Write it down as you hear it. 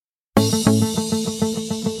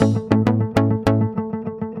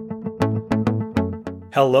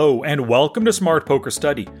Hello and welcome to Smart Poker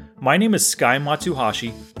Study. My name is Sky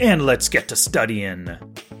Matsuhashi, and let's get to studying.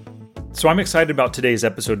 So I'm excited about today's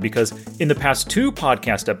episode because in the past 2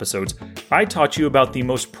 podcast episodes, I taught you about the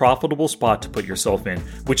most profitable spot to put yourself in,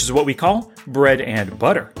 which is what we call bread and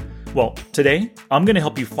butter. Well, today, I'm going to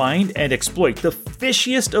help you find and exploit the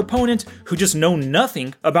fishiest opponents who just know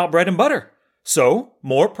nothing about bread and butter. So,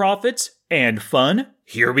 more profits and fun,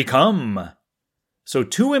 here we come. So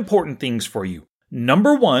 2 important things for you.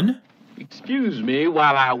 Number 1. Excuse me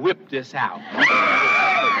while I whip this out.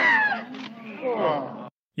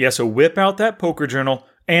 Yeah, so whip out that poker journal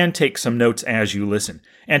and take some notes as you listen.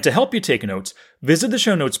 And to help you take notes, visit the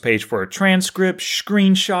show notes page for a transcript,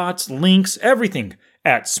 screenshots, links, everything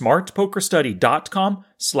at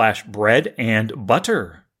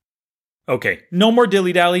smartpokerstudy.com/bread-and-butter. Okay, no more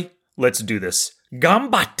dilly-dally. Let's do this.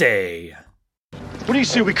 Gambate! What do you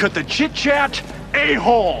say we cut the chit-chat?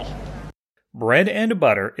 A-hole! Bread and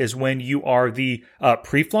butter is when you are the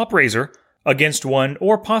pre-flop raiser against 1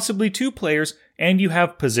 or possibly 2 players and you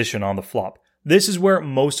have position on the flop. This is where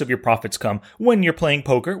most of your profits come when you're playing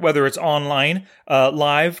poker, whether it's online,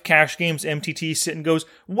 live, cash games, MTT, sit and goes,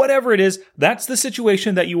 whatever it is, that's the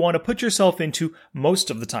situation that you want to put yourself into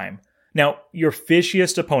most of the time. Now, your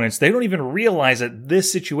fishiest opponents, they don't even realize that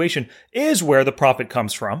this situation is where the profit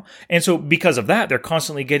comes from. And so because of that, they're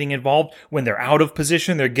constantly getting involved when they're out of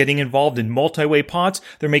position. They're getting involved in multi-way pots.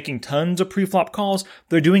 They're making tons of pre-flop calls.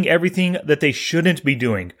 They're doing everything that they shouldn't be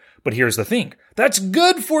doing. But here's the thing. That's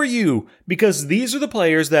good for you because these are the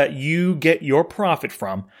players that you get your profit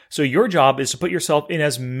from. So your job is to put yourself in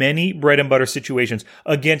as many bread and butter situations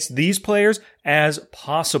against these players as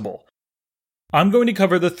possible. I'm going to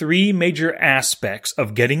cover the 3 major aspects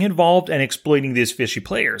of getting involved and exploiting these fishy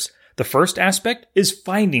players. The first aspect is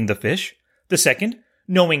finding the fish. The second,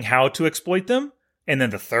 knowing how to exploit them. And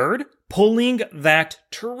then the third, pulling that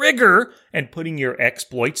trigger and putting your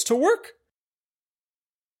exploits to work.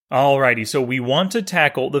 Alrighty, so we want to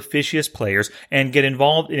tackle the fishiest players and get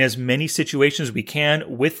involved in as many situations as we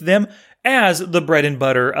can with them as the bread and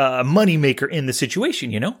butter moneymaker in the situation,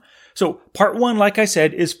 you know? So part 1, like I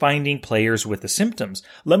said, is finding players with the symptoms.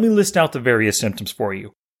 Let me list out the various symptoms for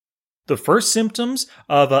you. The first symptoms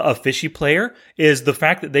of a fishy player is the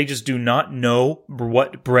fact that they just do not know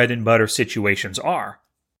what bread and butter situations are.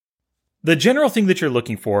 The general thing that you're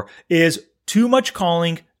looking for is too much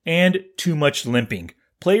calling and too much limping.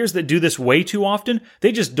 Players that do this way too often,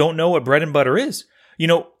 they just don't know what bread and butter is. You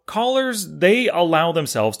know, callers, they allow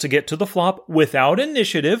themselves to get to the flop without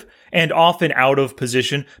initiative and often out of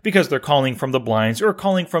position because they're calling from the blinds or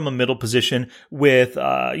calling from a middle position with,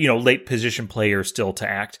 late position players still to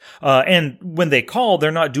act. And when they call,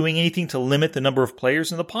 they're not doing anything to limit the number of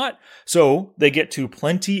players in the pot. So they get to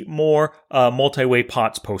plenty more multi-way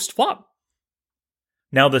pots post-flop.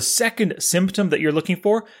 Now, the second symptom that you're looking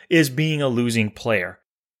for is being a losing player.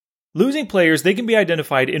 Losing players, they can be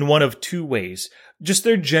identified in one of 2 ways. Just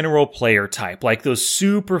their general player type, like those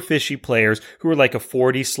super fishy players who are like a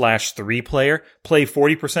 40/3 player, play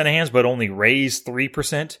 40% of hands but only raise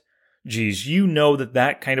 3%. Geez, you know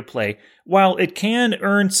that kind of play, while it can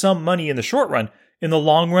earn some money in the short run, in the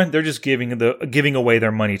long run, they're just giving away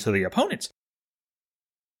their money to the opponents.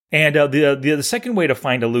 And the second way to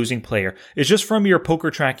find a losing player is just from your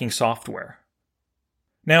poker tracking software.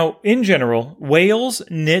 Now, in general, whales,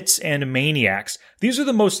 nits, and maniacs, these are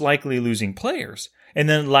the most likely losing players. And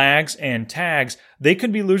then lags and tags, they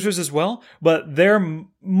could be losers as well, but they're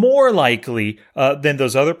more likely than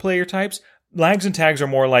those other player types. Lags and tags are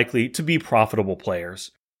more likely to be profitable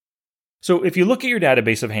players. So if you look at your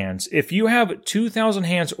database of hands, if you have 2,000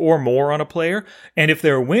 hands or more on a player, and if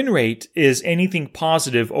their win rate is anything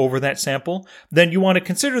positive over that sample, then you want to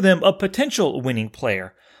consider them a potential winning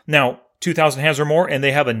player. Now, 2,000 hands or more, and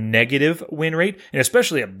they have a negative win rate, and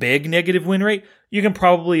especially a big negative win rate, you can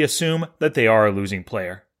probably assume that they are a losing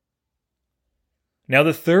player. Now,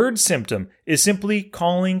 the third symptom is simply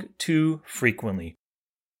calling too frequently.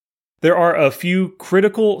 There are a few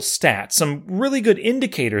critical stats, some really good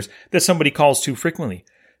indicators that somebody calls too frequently.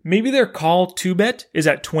 Maybe their call to bet is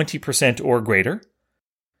at 20% or greater.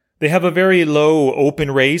 They have a very low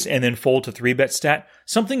open raise and then fold to 3-bet stat,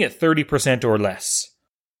 something at 30% or less.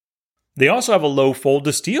 They also have a low fold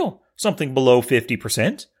to steal, something below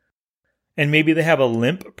 50%. And maybe they have a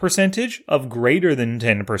limp percentage of greater than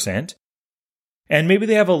 10%. And maybe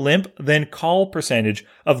they have a limp then call percentage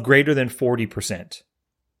of greater than 40%.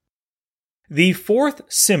 The fourth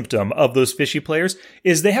symptom of those fishy players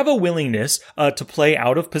is they have a willingness to play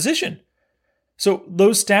out of position. So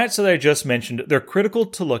those stats that I just mentioned, they're critical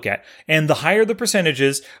to look at. And the higher the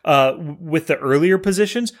percentages with the earlier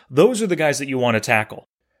positions, those are the guys that you want to tackle.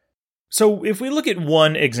 So if we look at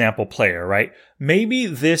one example player, right? Maybe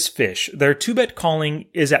this fish, their 2-bet calling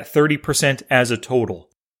is at 30% as a total.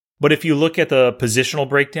 But if you look at the positional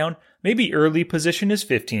breakdown, maybe early position is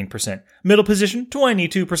 15%, middle position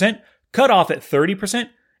 22%, cutoff at 30%,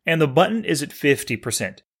 and the button is at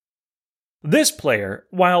 50%. This player,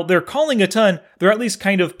 while they're calling a ton, they're at least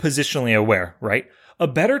kind of positionally aware, right? A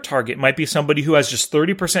better target might be somebody who has just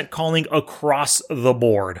 30% calling across the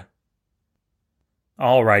board.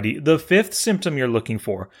 Alrighty, the fifth symptom you're looking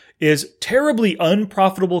for is terribly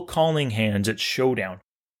unprofitable calling hands at showdown.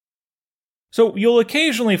 So you'll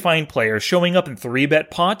occasionally find players showing up in 3-bet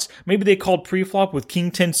pots. Maybe they called preflop with king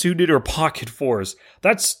 10 suited or pocket fours.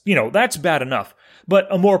 That's bad enough. But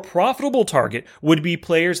a more profitable target would be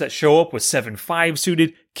players that show up with 7-5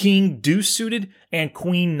 suited, king deuce suited, and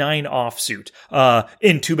queen 9 offsuit.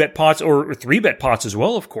 In 2-bet pots or 3-bet pots as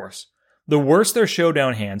well, of course. The worse their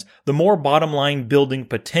showdown hands, the more bottom line building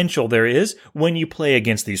potential there is when you play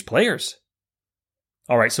against these players.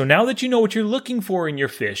 Alright, so now that you know what you're looking for in your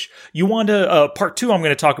fish, you want to, part 2 I'm going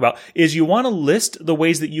to talk about is you want to list the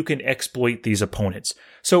ways that you can exploit these opponents.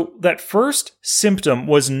 So that first symptom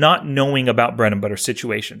was not knowing about bread and butter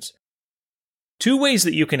situations. 2 ways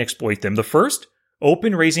that you can exploit them. The first,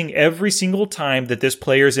 open raising every single time that this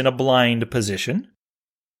player is in a blind position.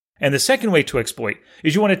 And the second way to exploit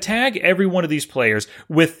is you want to tag every one of these players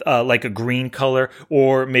with like a green color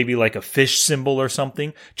or maybe like a fish symbol or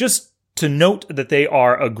something, just to note that they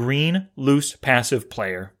are a green, loose, passive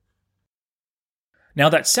player. Now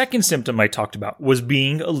that second symptom I talked about was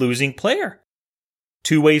being a losing player.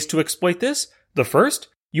 2 ways to exploit this. The first,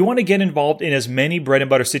 you want to get involved in as many bread and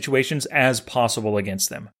butter situations as possible against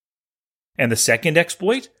them. And the second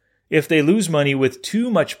exploit, if they lose money with too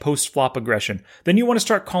much post-flop aggression, then you want to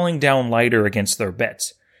start calling down lighter against their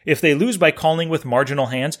bets. If they lose by calling with marginal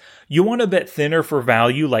hands, you want to bet thinner for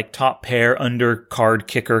value like top pair, under card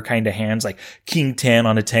kicker kind of hands like king 10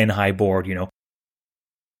 on a 10 high board,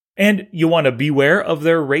 And you want to beware of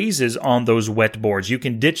their raises on those wet boards. You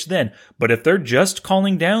can ditch then, but if they're just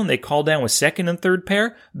calling down, they call down with second and third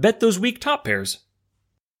pair, bet those weak top pairs.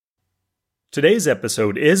 Today's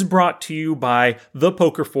episode is brought to you by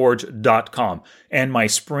thepokerforge.com and my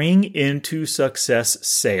Spring into Success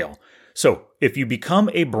sale. So, if you become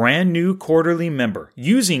a brand new quarterly member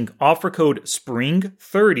using offer code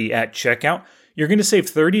SPRING30 at checkout, you're going to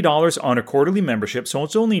save $30 on a quarterly membership, so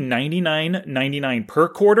it's only $99.99 per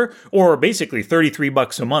quarter, or basically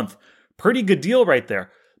 $33 a month. Pretty good deal right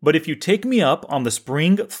there. But if you take me up on the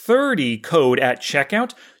SPRING30 code at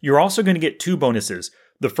checkout, you're also going to get 2 bonuses.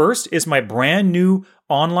 The first is my brand new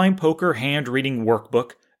online poker hand reading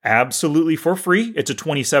workbook, absolutely for free. It's a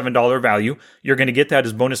 $27 value. You're going to get that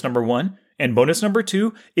as bonus number 1. And bonus number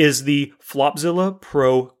 2 is the Flopzilla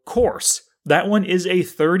Pro course. That one is a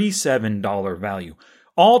 $37 value.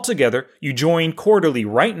 Altogether, you join quarterly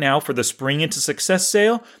right now for the Spring into Success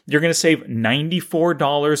sale. You're going to save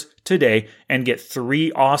 $94 today and get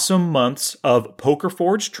 3 awesome months of Poker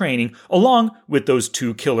Forge training along with those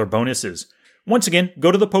 2 killer bonuses. Once again,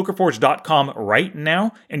 go to thepokerforge.com right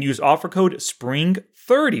now and use offer code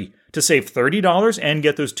SPRING30 to save $30 and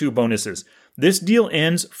get those 2 bonuses. This deal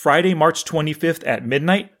ends Friday, March 25th at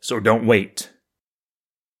midnight, so don't wait.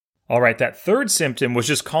 Alright, that third symptom was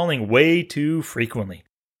just calling way too frequently.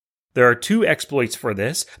 There are 2 exploits for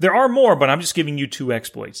this. There are more, but I'm just giving you 2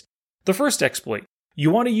 exploits. The first exploit, you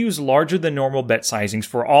want to use larger than normal bet sizings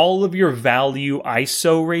for all of your value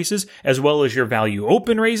ISO raises, as well as your value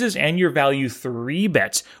open raises and your value 3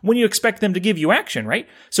 bets when you expect them to give you action, right?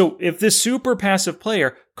 So if this super passive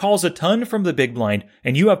player calls a ton from the big blind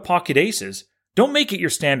and you have pocket aces, don't make it your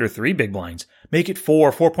standard 3 big blinds. Make it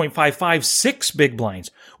 4, 4.55, 6 big blinds.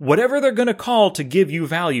 Whatever they're going to call to give you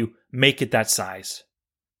value, make it that size.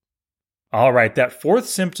 Alright, that fourth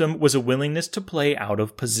symptom was a willingness to play out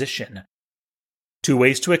of position. 2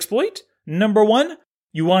 ways to exploit. Number 1,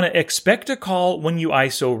 you want to expect a call when you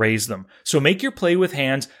ISO raise them. So make your play with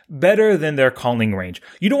hands better than their calling range.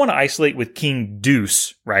 You don't want to isolate with king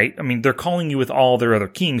deuce, right? I mean, they're calling you with all their other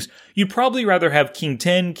kings. You'd probably rather have king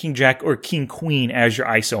 10, king jack, or king queen as your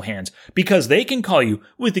ISO hands because they can call you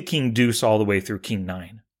with the king deuce all the way through king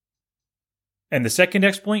 9. And the second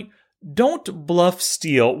exploit, don't bluff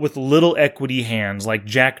steal with little equity hands like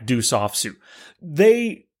jack deuce offsuit.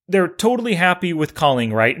 They're totally happy with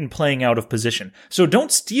calling, right, and playing out of position. So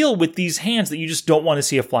don't steal with these hands that you just don't want to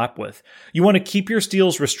see a flap with. You want to keep your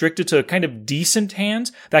steals restricted to kind of decent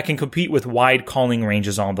hands that can compete with wide calling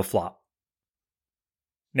ranges on the flop.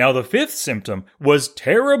 Now, the fifth symptom was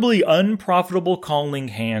terribly unprofitable calling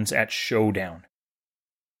hands at showdown.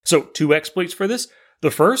 So, 2 exploits for this. The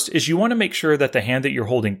first is you want to make sure that the hand that you're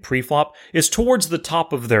holding pre-flop is towards the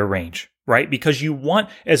top of their range, right? Because you want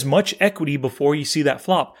as much equity before you see that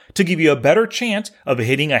flop to give you a better chance of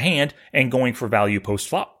hitting a hand and going for value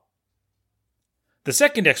post-flop. The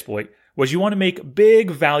second exploit was you want to make big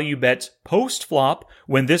value bets post-flop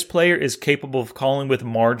when this player is capable of calling with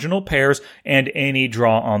marginal pairs and any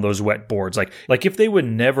draw on those wet boards. Like if they would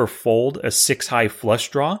never fold a 6-high flush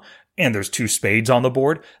draw, and there's 2 spades on the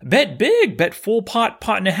board, bet big, bet full pot,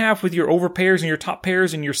 pot and a half with your overpairs and your top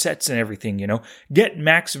pairs and your sets and everything, Get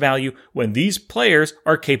max value when these players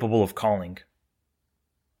are capable of calling.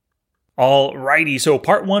 Alrighty, so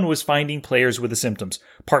part 1 was finding players with the symptoms.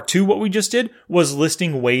 Part 2, what we just did, was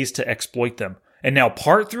listing ways to exploit them. And now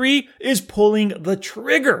part 3 is pulling the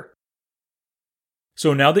trigger.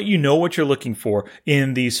 So now that you know what you're looking for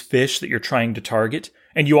in these fish that you're trying to target,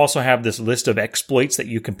 and you also have this list of exploits that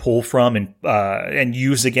you can pull from and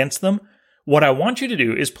use against them, what I want you to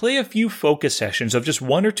do is play a few focus sessions of just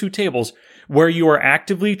 1 or 2 tables where you are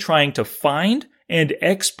actively trying to find and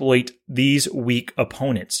exploit these weak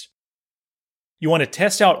opponents. You want to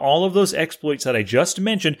test out all of those exploits that I just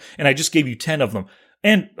mentioned, and I just gave you 10 of them.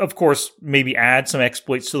 And, of course, maybe add some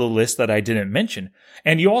exploits to the list that I didn't mention.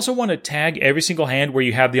 And you also want to tag every single hand where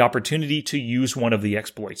you have the opportunity to use one of the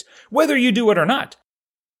exploits, whether you do it or not.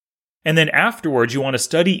 And then afterwards, you want to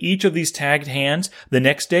study each of these tagged hands the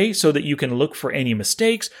next day so that you can look for any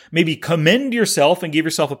mistakes, maybe commend yourself and give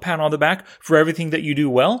yourself a pat on the back for everything that you do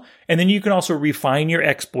well. And then you can also refine your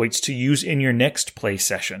exploits to use in your next play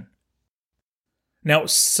session. Now,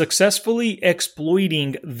 successfully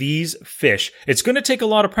exploiting these fish, it's going to take a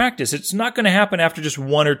lot of practice. It's not going to happen after just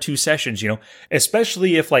 1 or 2 sessions,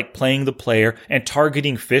 especially if playing the player and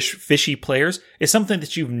targeting fishy players is something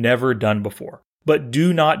that you've never done before. But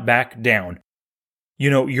do not back down.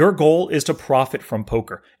 Your goal is to profit from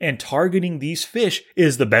poker, and targeting these fish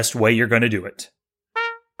is the best way you're going to do it.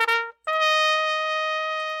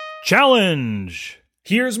 Challenge!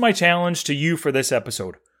 Here's my challenge to you for this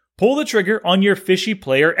episode. Pull the trigger on your fishy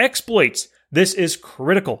player exploits. This is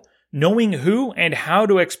critical. Knowing who and how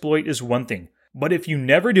to exploit is one thing, but if you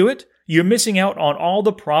never do it, you're missing out on all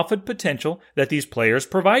the profit potential that these players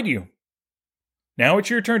provide you. Now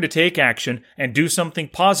it's your turn to take action and do something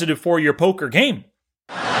positive for your poker game.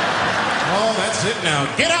 Oh, that's it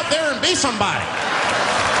now. Get out there and be somebody.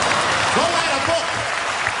 Go write a book.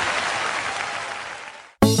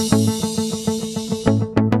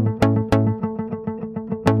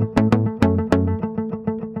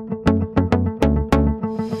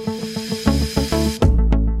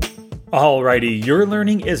 Alrighty, your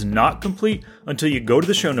learning is not complete until you go to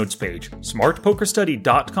the show notes page,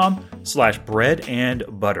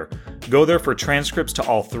 smartpokerstudy.com/bread-and-butter. Go there for transcripts to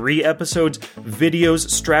all 3 episodes, videos,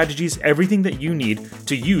 strategies, everything that you need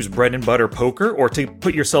to use bread and butter poker or to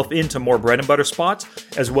put yourself into more bread and butter spots,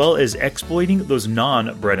 as well as exploiting those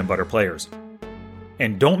non-bread and butter players.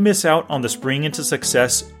 And don't miss out on the Spring into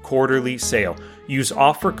Success quarterly sale. Use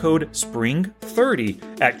offer code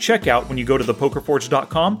SPRING30 at checkout when you go to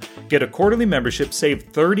thepokerforge.com. Get a quarterly membership,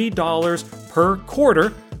 save $30 per quarter,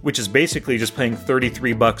 which is basically just paying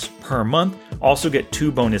 $33 per month. Also get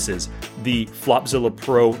 2 bonuses, the Flopzilla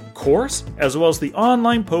Pro course, as well as the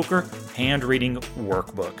online poker hand reading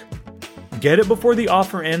workbook. Get it before the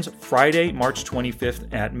offer ends Friday, March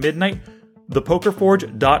 25th at midnight.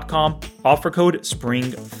 thepokerforge.com, offer code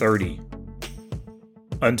SPRING30.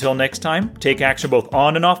 Until next time, take action both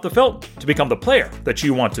on and off the felt to become the player that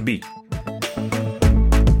you want to be.